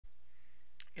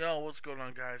Yo, what's going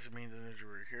on, guys? I mean, the Ninja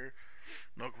Warrior here.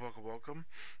 Welcome, welcome, welcome.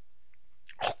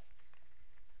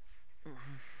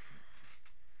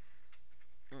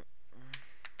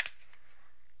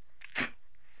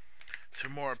 To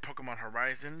more Pokemon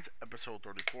Horizons, episode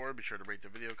 34. Be sure to rate the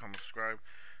video, comment, subscribe,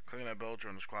 click on that bell,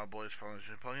 join the squad boys, follow the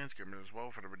plugins, get rid as well.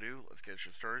 Without further ado, let's get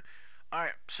shit started.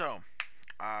 Alright, so,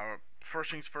 first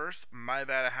things first, my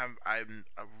bad, I'm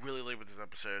really late with this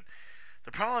episode.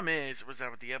 The problem was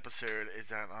that with the episode, is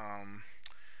that,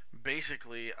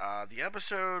 basically, the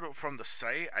episode from the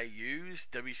site I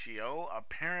used, WCO,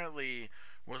 apparently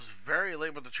was very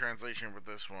late with the translation with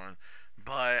this one.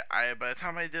 But by the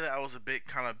time I did it, I was a bit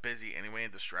kind of busy anyway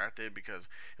and distracted because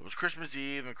it was Christmas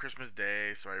Eve and Christmas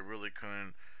Day, so I really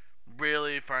couldn't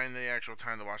really find the actual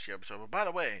time to watch the episode. But by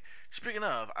the way, speaking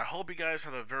of, I hope you guys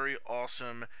had a very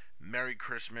awesome Merry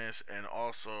Christmas and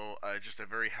also just a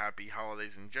very happy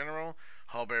holidays in general.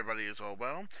 Hope everybody is all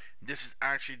well. This is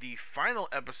actually the final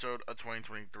episode of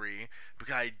 2023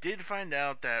 because I did find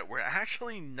out that we're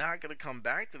actually not going to come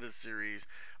back to this series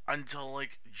until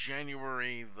like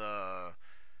January the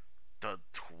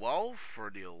 12th or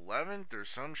the 11th or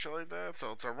some shit like that.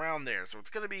 So it's around there. So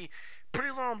it's going to be pretty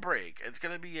long break. It's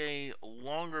going to be a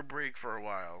longer break for a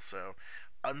while. So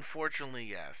unfortunately,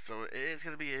 yes. So it's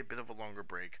going to be a bit of a longer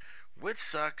break, which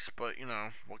sucks, but you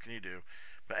know, what can you do?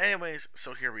 But anyways,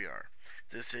 so here we are.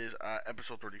 This is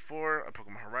episode 34 of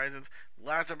Pokemon Horizons.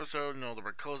 Last episode, you know, the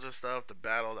Rayquaza stuff, the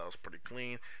battle, that was pretty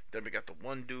clean. Then we got the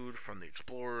one dude from the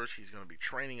Explorers. He's going to be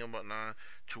training and whatnot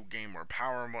to gain more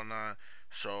power and whatnot.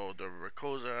 So the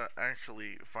Rayquaza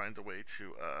actually finds a way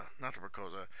to, not the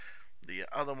Rayquaza, the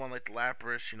other one like the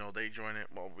Lapras, you know, they join it.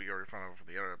 Well, we already found out for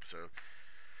the other episode.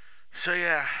 So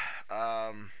yeah,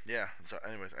 yeah. So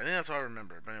anyways, I think that's all I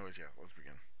remember. But anyways, yeah, let's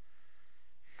begin.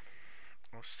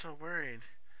 I was so worried.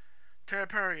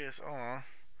 Terraparagus, aw.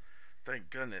 Thank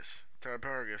goodness.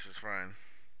 Terraparagus is fine.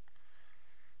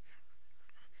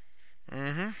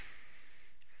 Mm-hmm.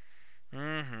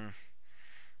 Mm-hmm.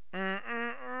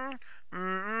 Mm-mm-mm.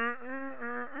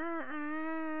 Mm-mm-mm-mm-mm-mm.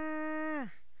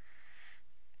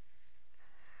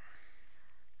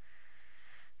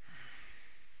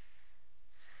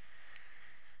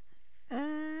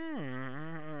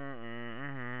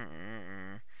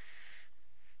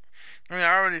 I mean,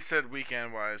 I already said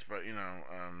weekend wise, but you know,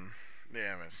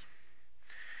 yeah, anyways.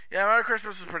 Yeah, my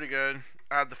Christmas was pretty good.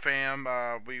 I had the fam.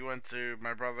 We went to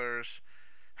my brother's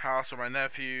house with my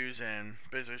nephews and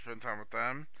basically spent time with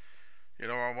them, you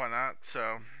know, and whatnot.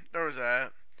 So there was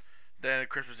that. Then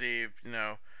Christmas Eve, you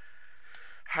know,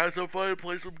 had some fun,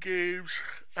 played some games,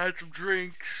 had some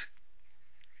drinks,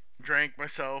 drank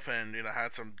myself, and you know,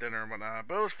 had some dinner and whatnot.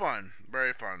 But it was fun,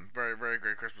 very fun, very very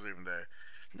great Christmas Eve day.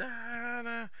 Da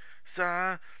da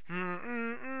sa mm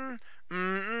mm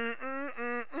mm mm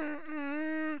mm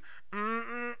mm mm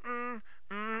mm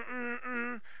mm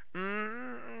mm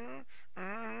mm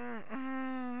mm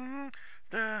mm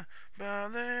da ba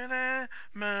da da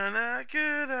ma da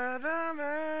da da da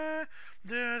da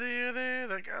da da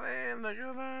da ga da ga da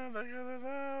da ga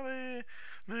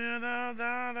da da da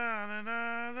da da da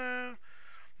da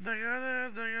da ga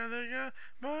da ga da ga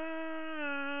ba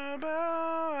ba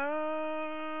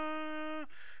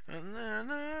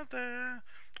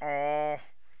oh,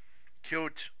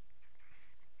 cute.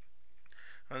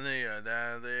 Alright,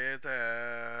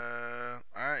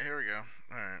 here we go.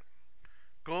 Alright.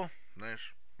 Cool.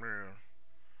 Nice.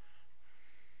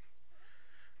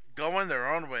 Going their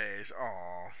own ways.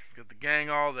 Aw. Get the gang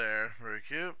all there. Very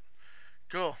cute.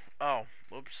 Cool. Oh,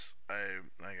 whoops. I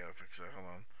gotta fix that. Hold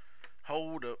on.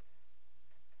 Hold up.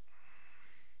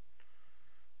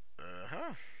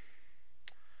 Huh.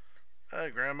 Hey,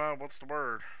 Grandma, what's the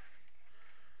word?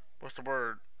 What's the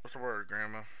word? What's the word,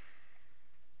 Grandma?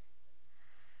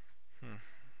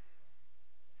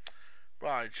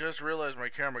 Well, I just realized my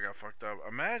camera got fucked up.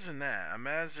 Imagine that.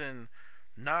 Imagine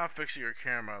not fixing your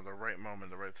camera at the right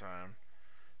moment, the right time.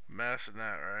 Imagine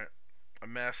that, right?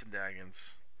 Imagine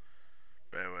daggins.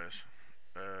 But anyways,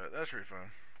 that's pretty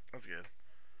fun. That's good.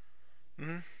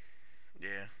 Mhm.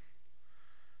 Yeah.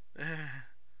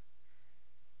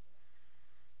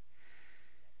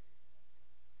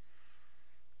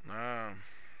 um,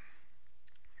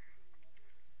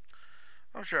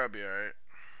 I'm sure I'll be alright.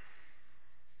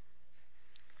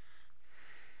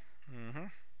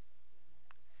 Mhm.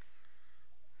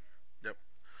 Yep.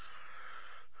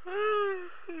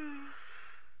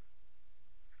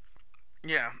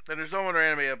 Yeah, and there's no other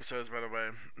anime episodes, by the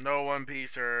way. No One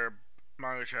Piece or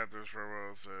manga chapters for a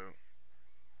while, so.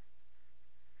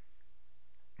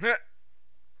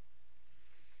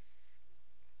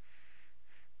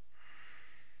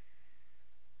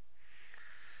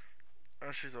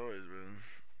 she's always been.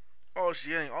 Oh, she's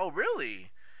getting. Oh,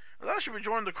 really? I thought she'd be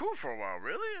joining the crew for a while.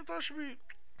 Really? I thought she'd be.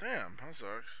 Damn, that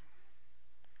sucks.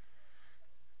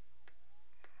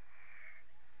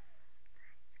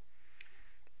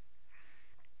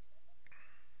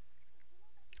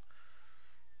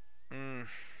 Mm.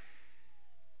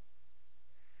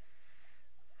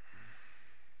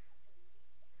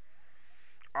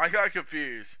 I got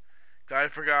confused. I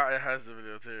forgot it has the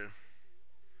video too.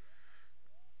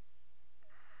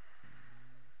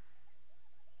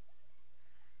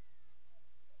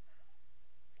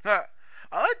 I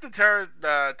like the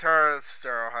terrorist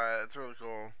hat. It's really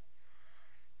cool.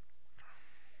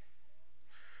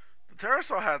 The terrorist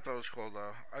hat though is cool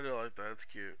though. I do like that. It's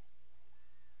cute.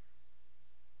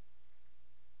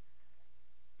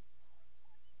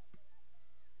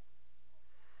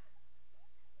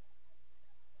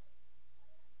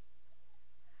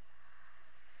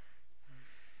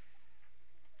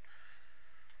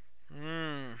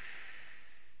 Mmm.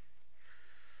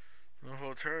 The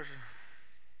whole terrorist.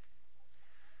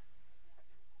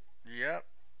 Yep.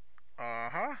 Uh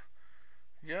huh.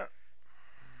 Yep.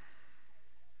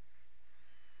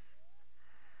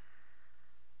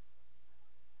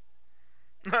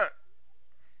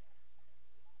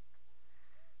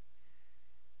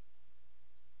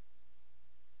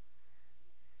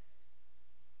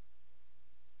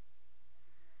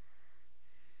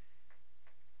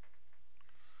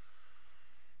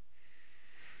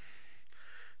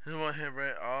 Who want hit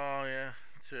right? Oh yeah,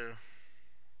 too.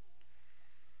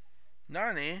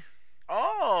 Nani?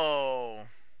 Oh,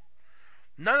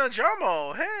 Nana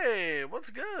Jamo. Hey, what's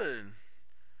good?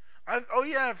 Oh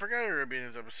yeah, I forgot you were being in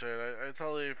this episode. I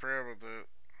totally forgot about that.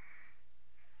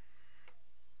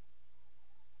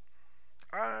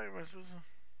 I was supposed to.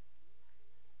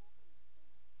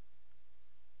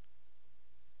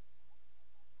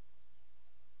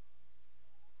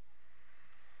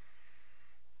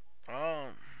 Oh,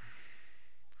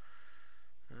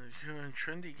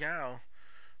 trendy gal.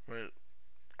 But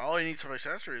all you need some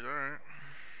accessories. All right.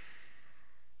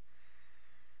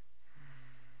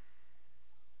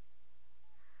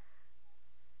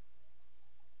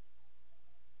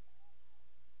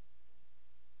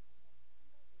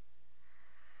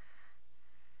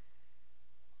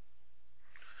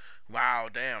 Wow,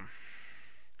 damn.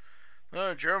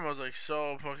 No, German was like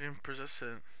so fucking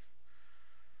persistent.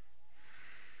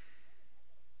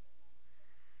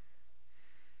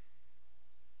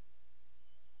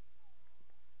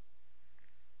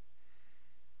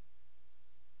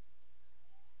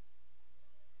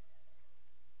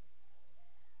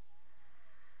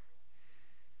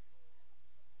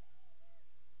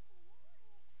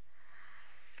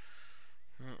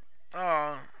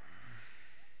 Oh,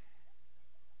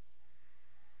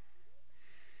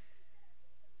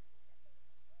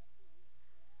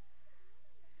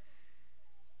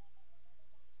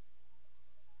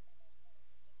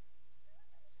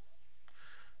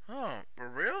 oh, for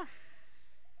real?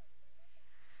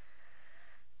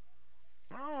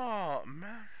 Oh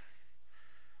man.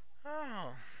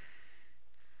 Oh,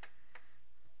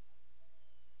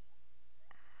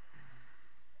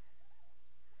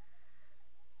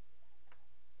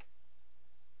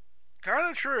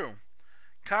 kind of true.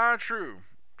 Kind of true.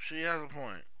 She has a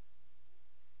point.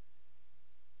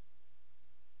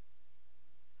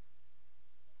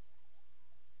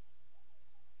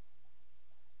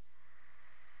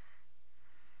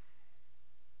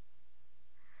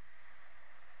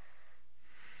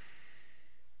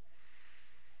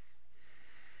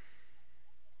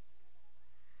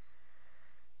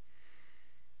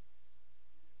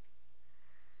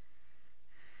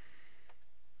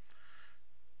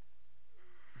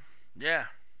 Yeah.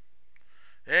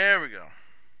 There we go.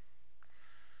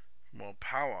 More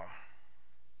power.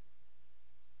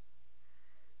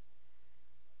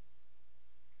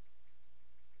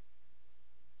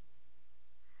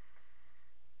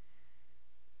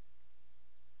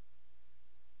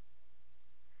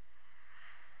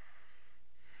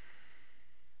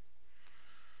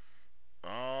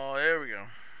 Oh, there we go.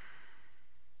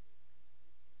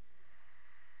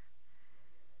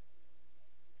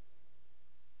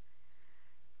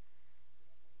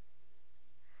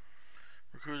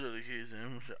 Recruits are the keys to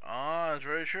him. Ah, that's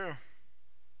very true.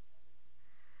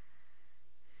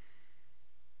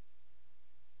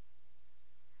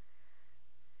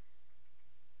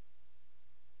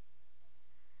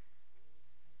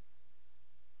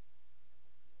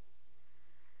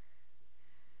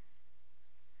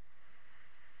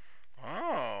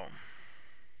 Oh.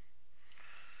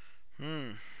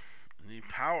 Hmm. Need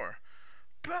power.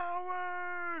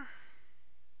 Power.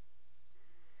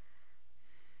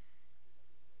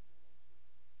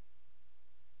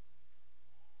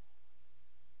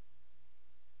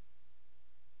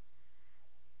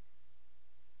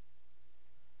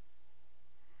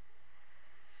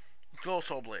 no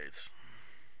soul blades.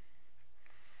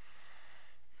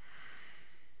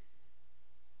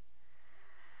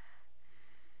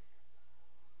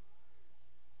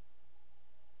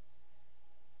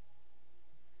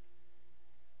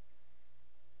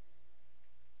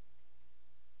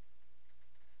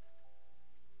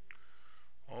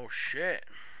 Oh shit.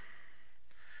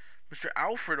 Mr.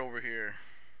 Alfred over here.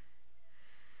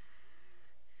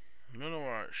 No,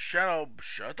 no, Shadow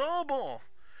Ball.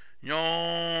 Yo.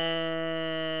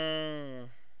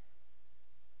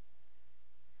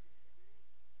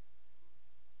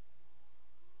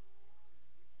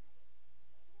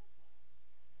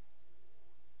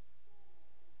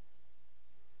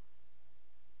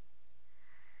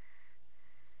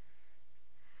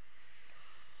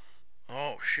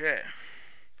 Oh shit.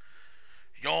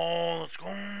 Yo, let's go.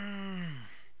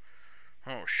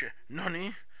 Oh shit.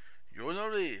 Nani?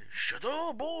 Yonori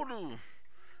Shadow Ball.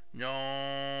 Yo.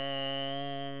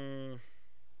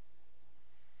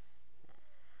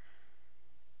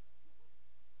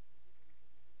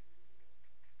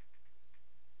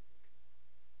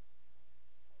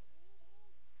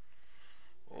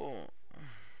 Oh.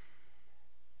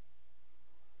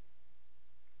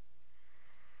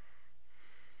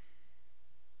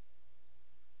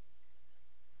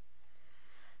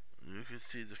 You can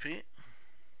see the feet.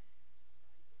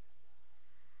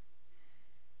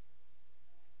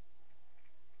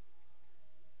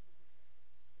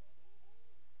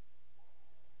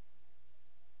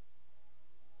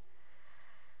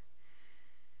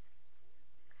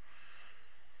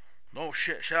 Oh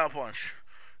shit, Shadow Punch.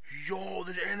 Yo,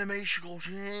 the animation goes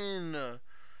in.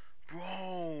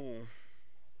 Bro.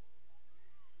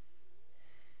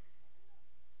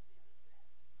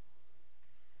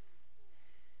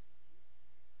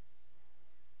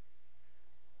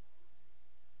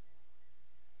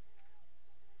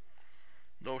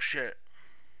 No shit.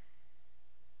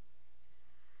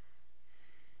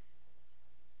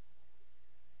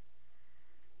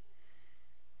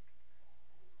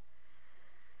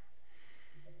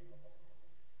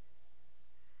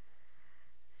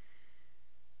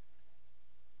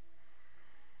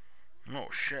 No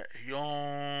shit. Yo.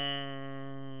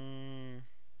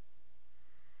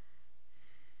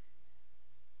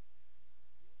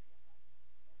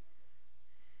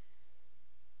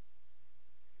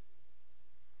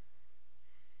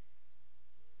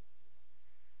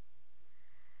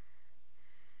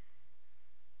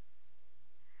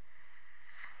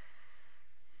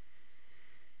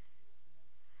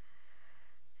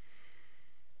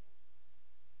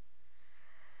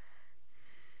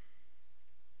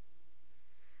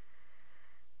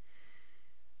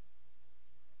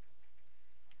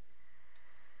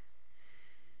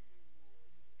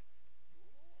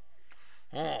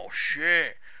 Oh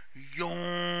shit.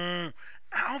 Yo.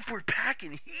 Alfred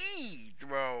packing heat,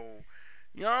 bro.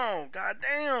 Yo,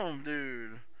 goddamn,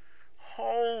 dude.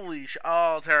 Holy sh.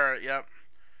 Oh, Terra. Yep.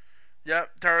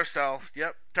 Yep. Terra Stealth.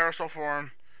 Yep. Terra Stealth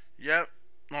form. Yep.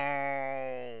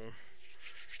 Oh.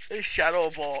 This Shadow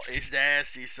Ball is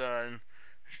nasty, son.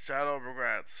 Shadow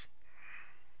regrets.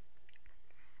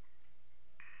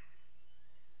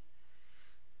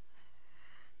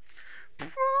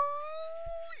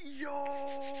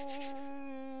 Yo.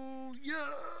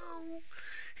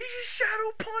 He just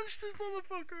shadow punched this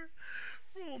motherfucker.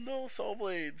 Oh no, Soul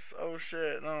Blades. Oh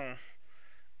shit, no.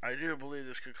 I do believe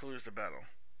this concludes the battle.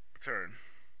 Turn.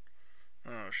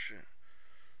 Oh shit.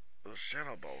 The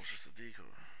Shadow Ball was just a decoy.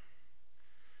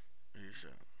 You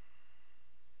said.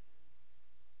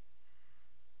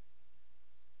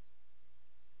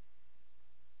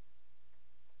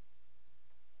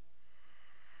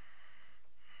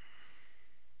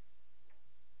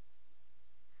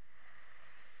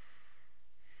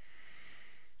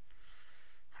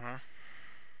 Huh?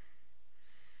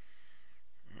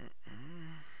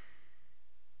 Mm-mm.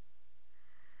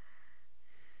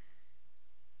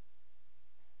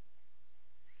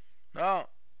 No.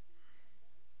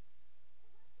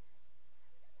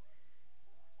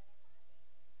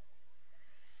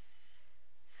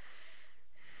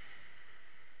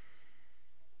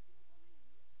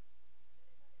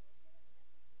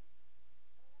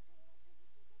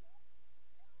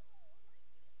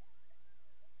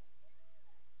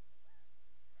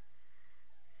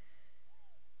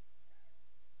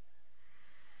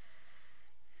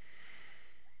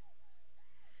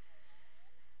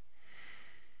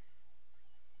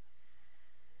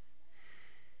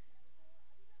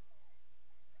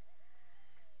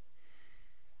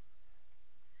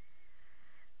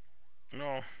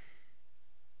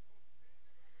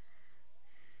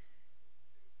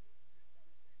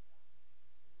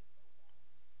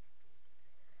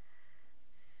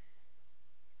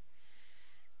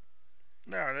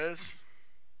 is?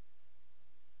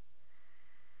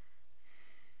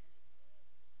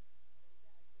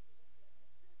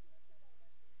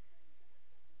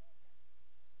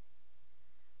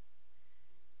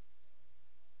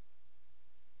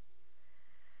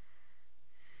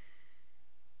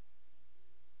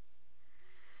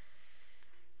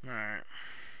 Alright.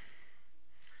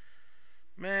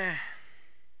 Man.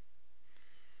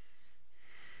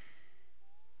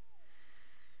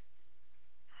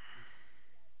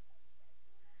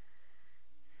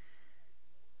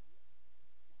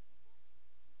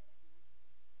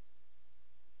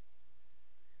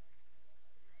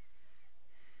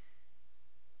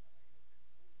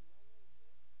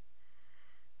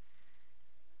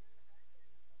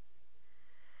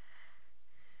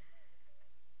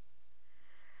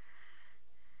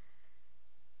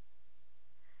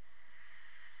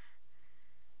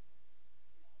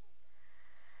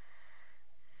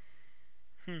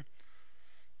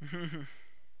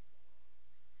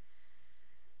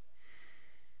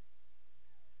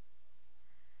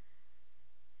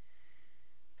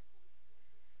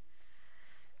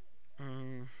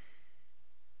 mm.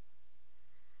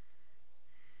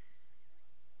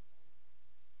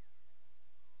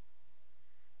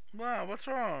 Wow, what's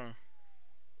wrong?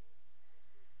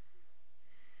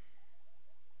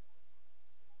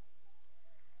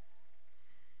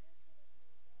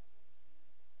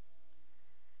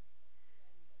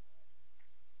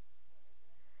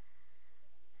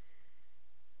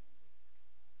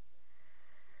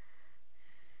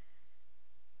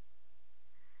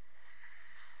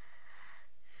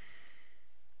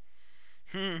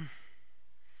 Hmm.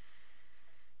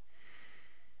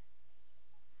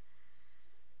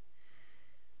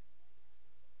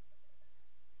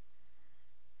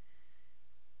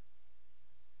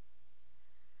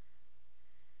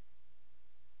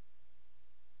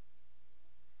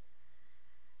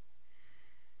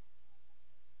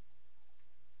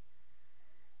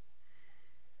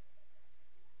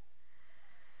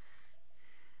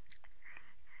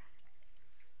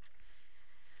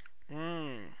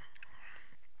 Mm.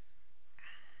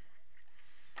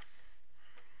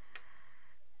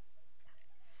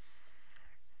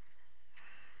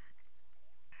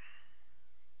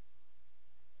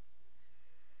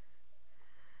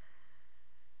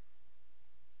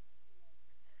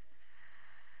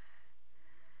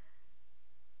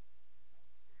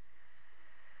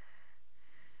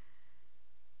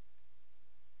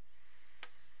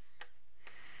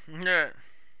 Yeah.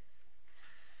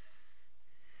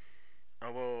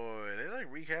 Oh, boy. They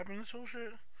like recapping this whole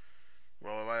shit?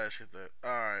 Well, why did I skip that?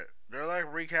 Alright. They're like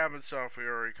recapping stuff we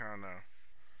already kind of know.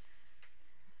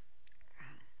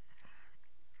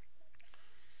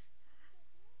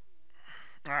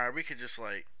 Alright, we could just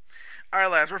like.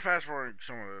 Alright, lads, we're fast forwarding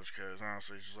some of this because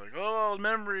honestly, it's just like, oh,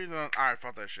 memories. Alright,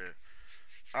 fuck that shit.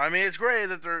 I mean, it's great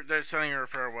that they're sending her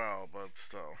farewell, but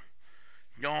still.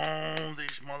 Yo,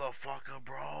 this motherfucker,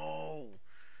 bro.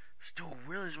 This dude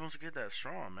really just wants to get that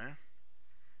strong, man.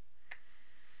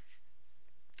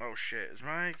 Oh shit, is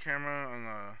my camera on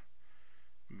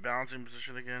the balancing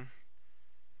position again?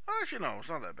 Oh, actually, no, it's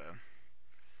not that bad.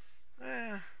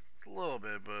 It's a little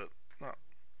bit, but not.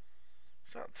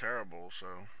 It's not terrible, so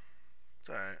it's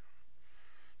alright.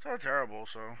 It's not terrible,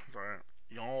 so it's alright.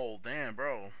 Yo, damn,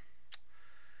 bro.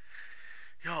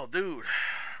 Yo, dude.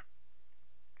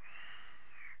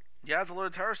 You have to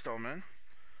load Terror Stone, man.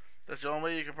 That's the only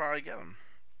way you can probably get them.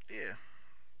 Yeah.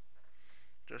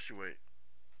 Just you wait.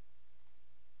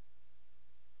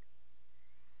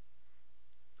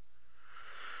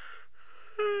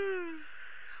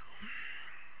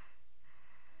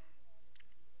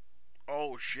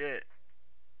 Oh shit.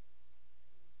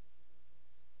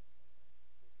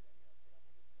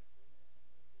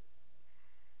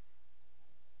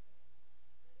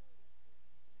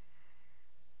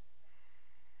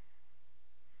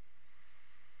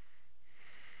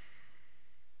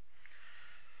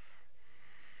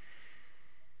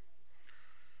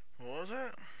 What was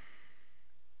that?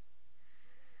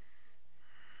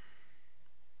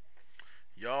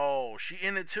 Yo, she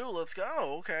in it too. Let's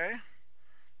go. Okay.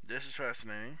 This is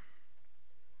fascinating.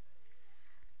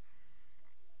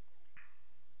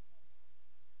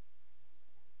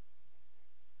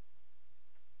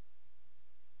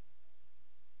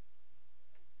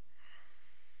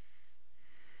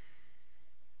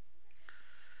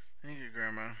 Thank you,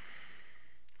 Grandma.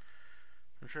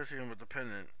 I'm trusting him with the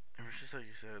pendant. It was just like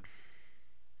you said.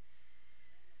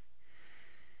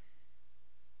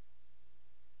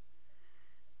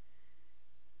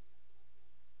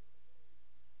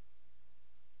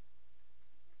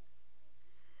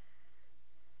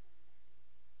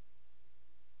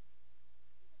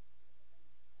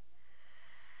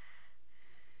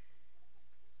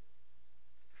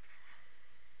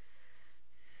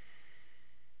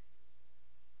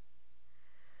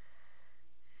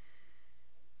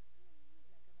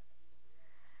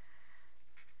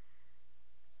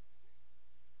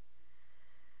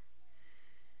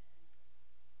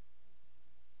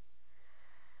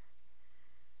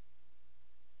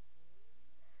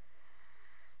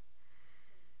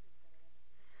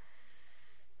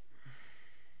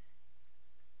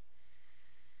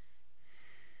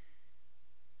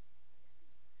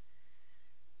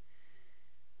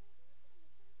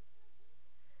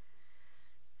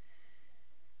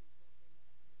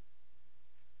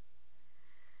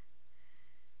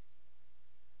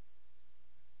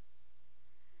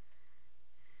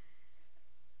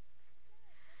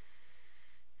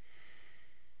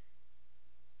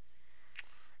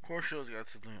 more shows got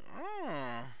something.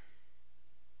 Oh.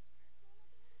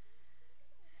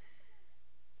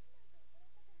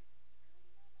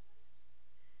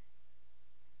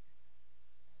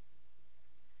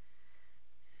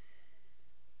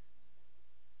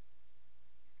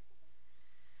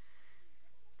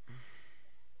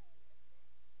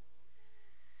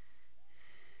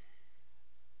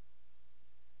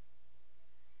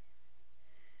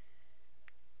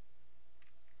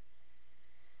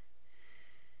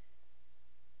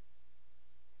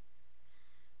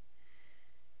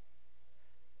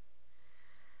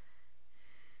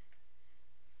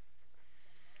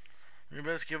 You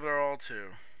best give it our all too.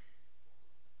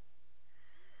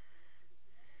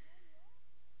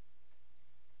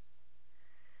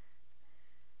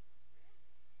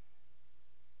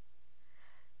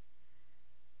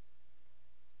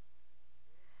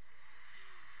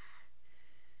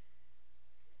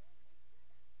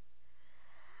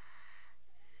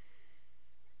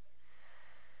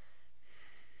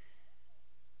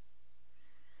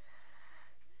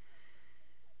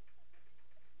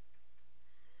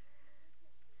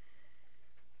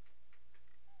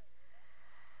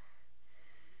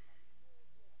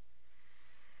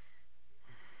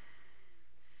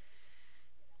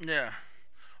 Yeah.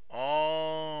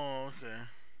 Oh, okay.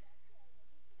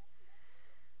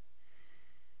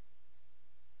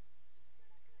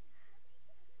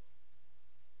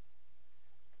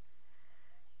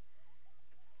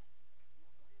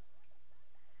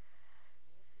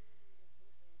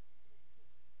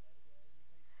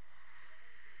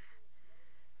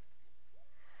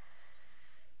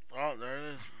 Oh, there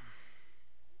it is.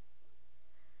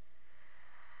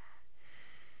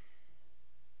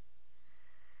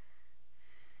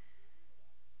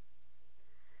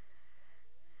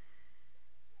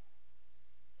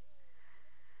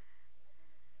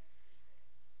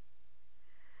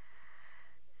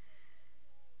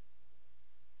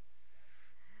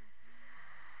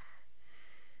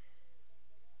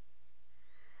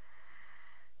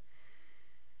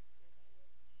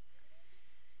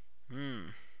 Hmm.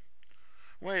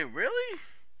 Wait, really?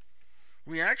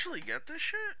 We actually get this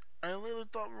shit? I literally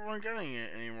thought we weren't getting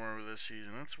it anymore with this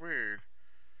season. That's weird.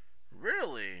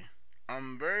 Really?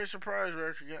 I'm very surprised we're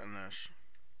actually getting this.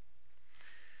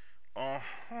 Uh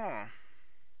huh.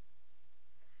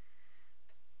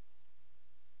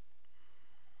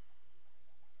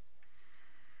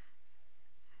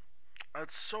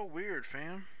 That's so weird,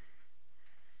 fam.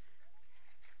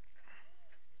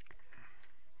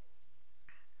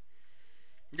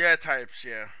 Yeah, types,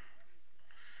 yeah.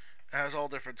 It has all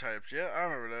different types. Yeah, I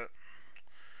remember that.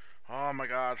 Oh my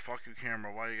god, fuck you,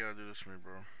 camera. Why you gotta do this to me,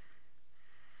 bro?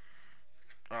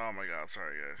 Oh my god,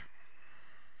 sorry, guys.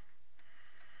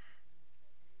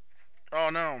 Oh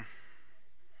no.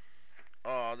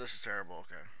 Oh, this is terrible.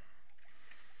 Okay.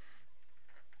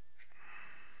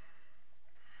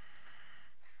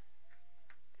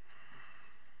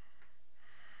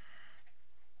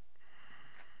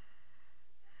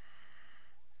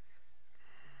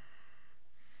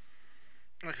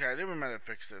 Okay, I think we might have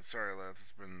fixed it. Sorry, lads.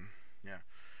 It's been yeah.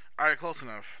 All right, close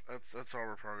enough. That's all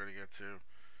we're probably gonna get to.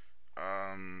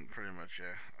 Pretty much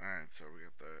yeah. All right, so we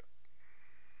got that.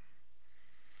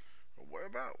 What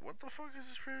about what the fuck is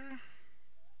this preview?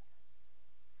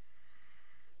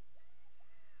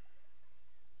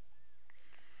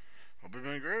 Hope you've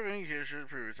been grooving. Here's your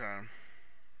preview time.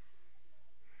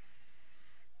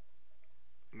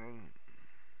 No.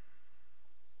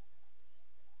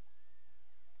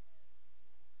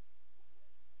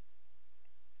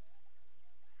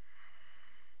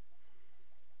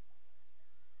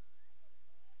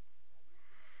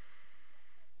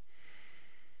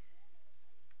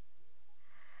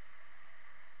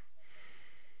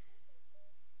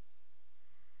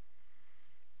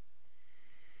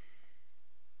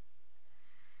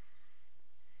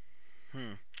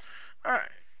 Hmm. All right.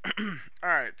 All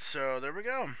right. So there we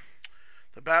go.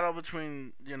 The battle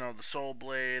between the Soul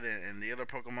Blade and the other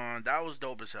Pokemon, that was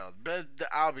dope as hell. But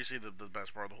obviously the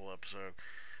best part of the whole episode.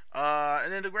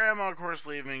 And then the grandma, of course,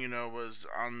 leaving, was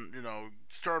on,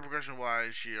 story progression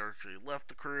wise, she actually left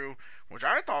the crew, which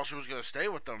I thought she was going to stay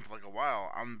with them for like a while.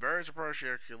 I'm very surprised she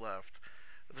actually left.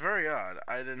 It's very odd.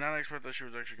 I did not expect that she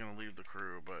was actually going to leave the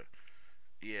crew, but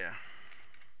yeah.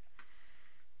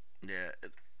 Yeah,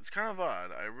 it's kind of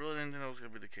odd. I really didn't think that was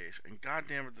going to be the case. And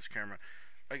goddamn it, this camera.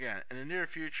 Again, in the near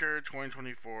future,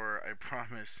 2024, I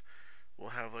promise we'll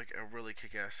have like a really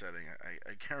kick ass setting.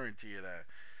 I guarantee you that.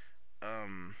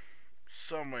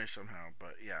 Some way, somehow.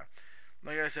 But yeah.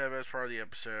 Like I said, as part of the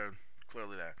episode,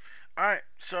 clearly that. Alright,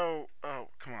 so oh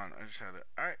come on, I just had it.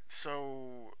 Alright,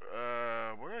 so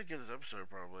what did I give this episode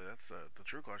probably? That's the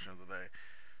true question of the day.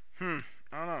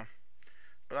 I don't know.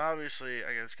 But obviously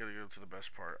I guess gotta go to the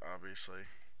best part, obviously.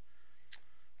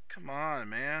 Come on,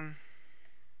 man.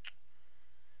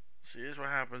 See, here's what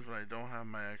happens when I don't have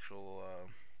my actual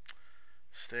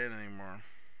stand anymore.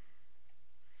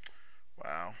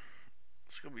 Wow.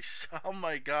 It's gonna be so oh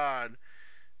my god.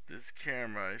 This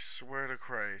camera, I swear to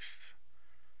Christ.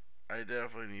 I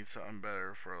definitely need something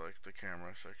better for like the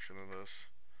camera section of this.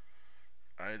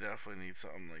 I definitely need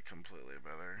something like completely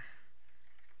better.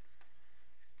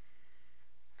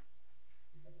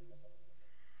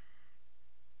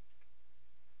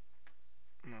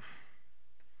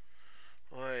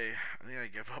 Boy, I think I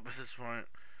give up at this point.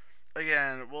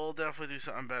 Again, we'll definitely do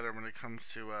something better when it comes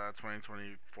to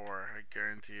 2024. I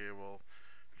guarantee you we'll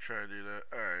try to do that.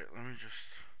 Alright, let me just.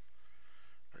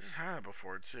 I just had it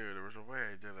before too. There was a way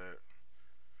I did it.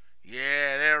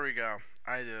 Yeah, there we go.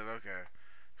 I did it. Okay.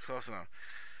 It's close enough.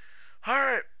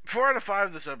 Alright, 4 out of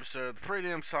 5 this episode. Pretty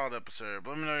damn solid episode.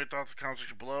 But let me know your thoughts in the comment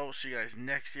section below. See you guys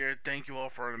next year. Thank you all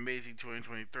for an amazing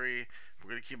 2023. We're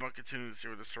going to keep on continuing to see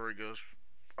where the story goes.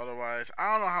 Otherwise,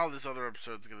 I don't know how this other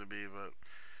episode is going to be, but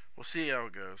we'll see how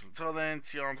it goes. Until then,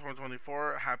 see you all in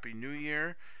 2024. Happy New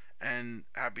Year and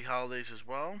happy holidays as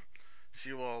well. See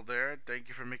you all there. Thank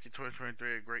you for making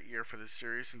 2023 a great year for this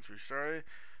series since we started.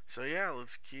 So yeah,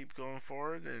 let's keep going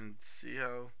forward and see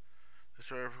how the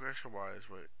story progression wise.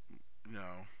 But you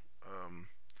know, um,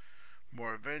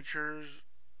 more adventures,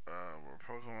 more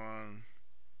Pokemon,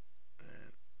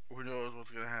 and who knows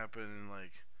what's gonna happen in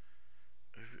like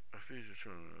a future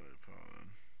tournament.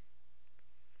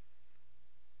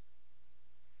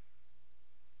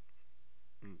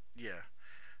 Yeah.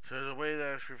 So there's a way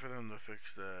that actually for them to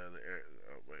fix the air.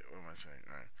 Oh, wait, what am I saying?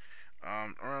 All right. I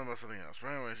remember about something else. But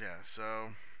anyways, yeah.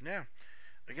 So yeah.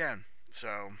 Again.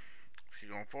 So let's keep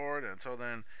going forward. And until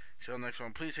then, see you on the next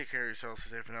one. Please take care of yourselves.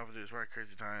 Stay safe enough to do this right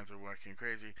crazy times. We're working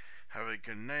crazy. Have a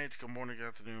good night, good morning, good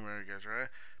afternoon, wherever you guys are at.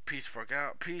 Peace fuck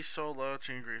out. Peace so low.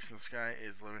 Team Grace in the sky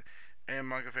is living. And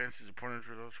manga fans is important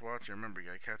for those to watch. And remember, you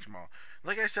gotta catch them all.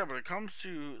 Like I said, when it comes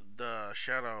to the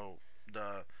shadow,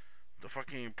 the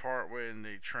fucking part when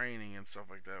they training and stuff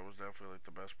like that was definitely like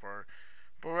the best part.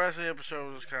 But the rest of the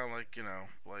episode was kind of like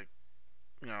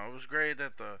it was great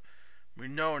that the we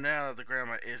know now that the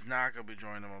grandma is not gonna be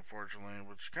joining them, unfortunately,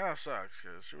 which kind of sucks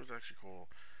because she was actually cool.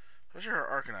 Especially her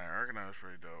Arcanine. Her Arcanine was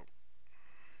pretty dope.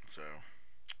 So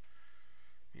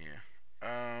yeah.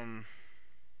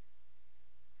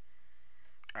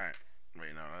 All right.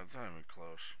 Wait, no, that's not even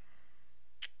close.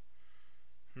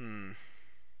 Hmm.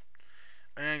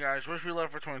 And guys, wish we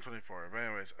love for 2024. But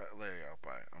anyways, there you go.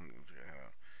 Bye. I'm gonna head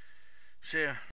out. See ya.